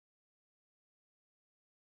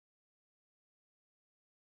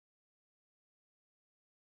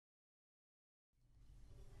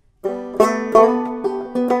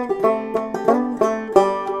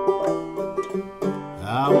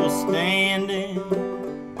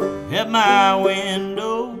at my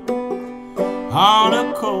window on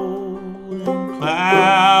a cold and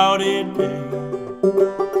cloudy day,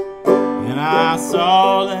 and I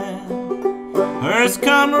saw that hearse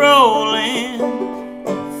come rolling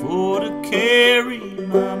for to carry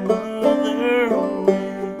my mother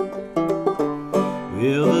away.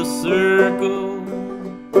 Will the circle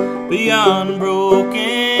be unbroken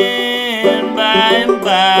by and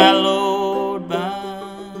by, Lord, by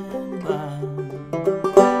and by?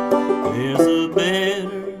 There's a better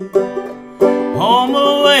home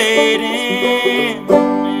awaiting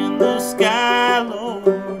in the sky, Lord,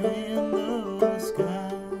 in the sky.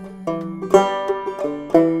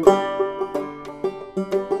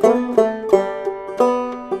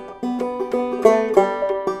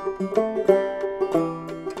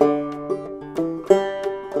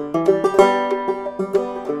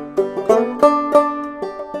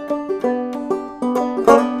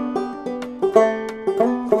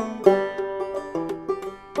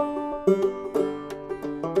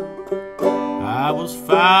 I was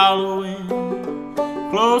following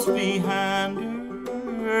close behind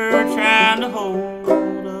her, trying to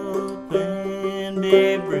hold up and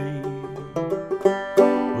be brave,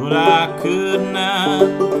 but I could not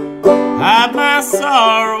hide my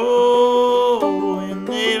sorrow when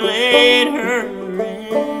they laid her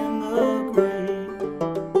in the grave.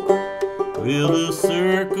 Will the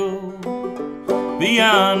circle be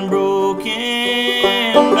unbroken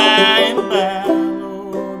by and by,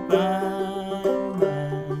 Lord, by and by?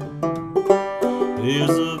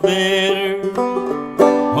 There's a better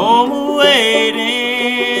home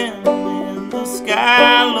awaiting in the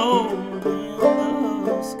sky, Lord, in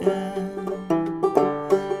the sky.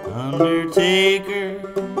 Undertaker,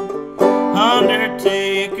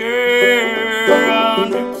 undertaker,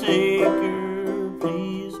 undertaker,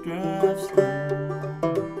 please drive slow,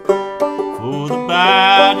 for the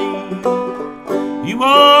body you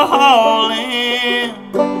are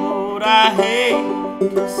hauling, Lord, I hate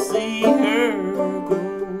to see her go.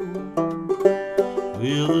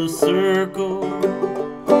 Will the circle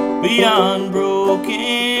be unbroken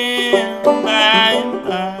by and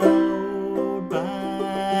by, Lord, by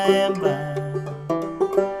and by?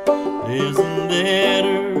 There's a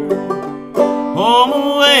better home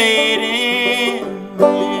awaiting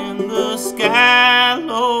in the sky,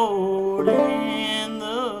 Lord, in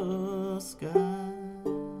the sky.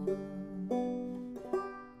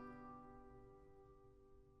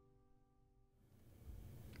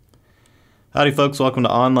 Howdy folks, welcome to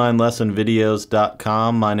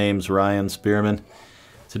OnlineLessonVideos.com. My name's Ryan Spearman.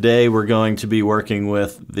 Today we're going to be working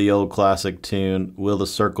with the old classic tune, Will the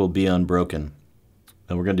Circle Be Unbroken?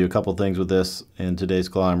 And we're going to do a couple things with this in today's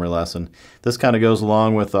Clawhammer lesson. This kind of goes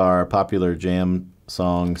along with our popular jam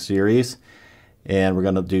song series. And we're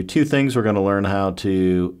going to do two things. We're going to learn how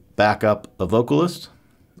to back up a vocalist,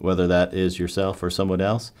 whether that is yourself or someone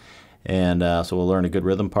else. And so we'll learn a good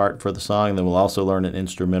rhythm part for the song, and then we'll also learn an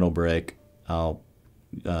instrumental break. I'll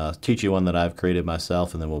teach you one that I've created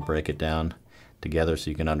myself, and then we'll break it down together so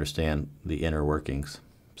you can understand the inner workings.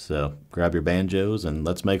 So grab your banjos and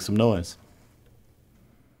let's make some noise.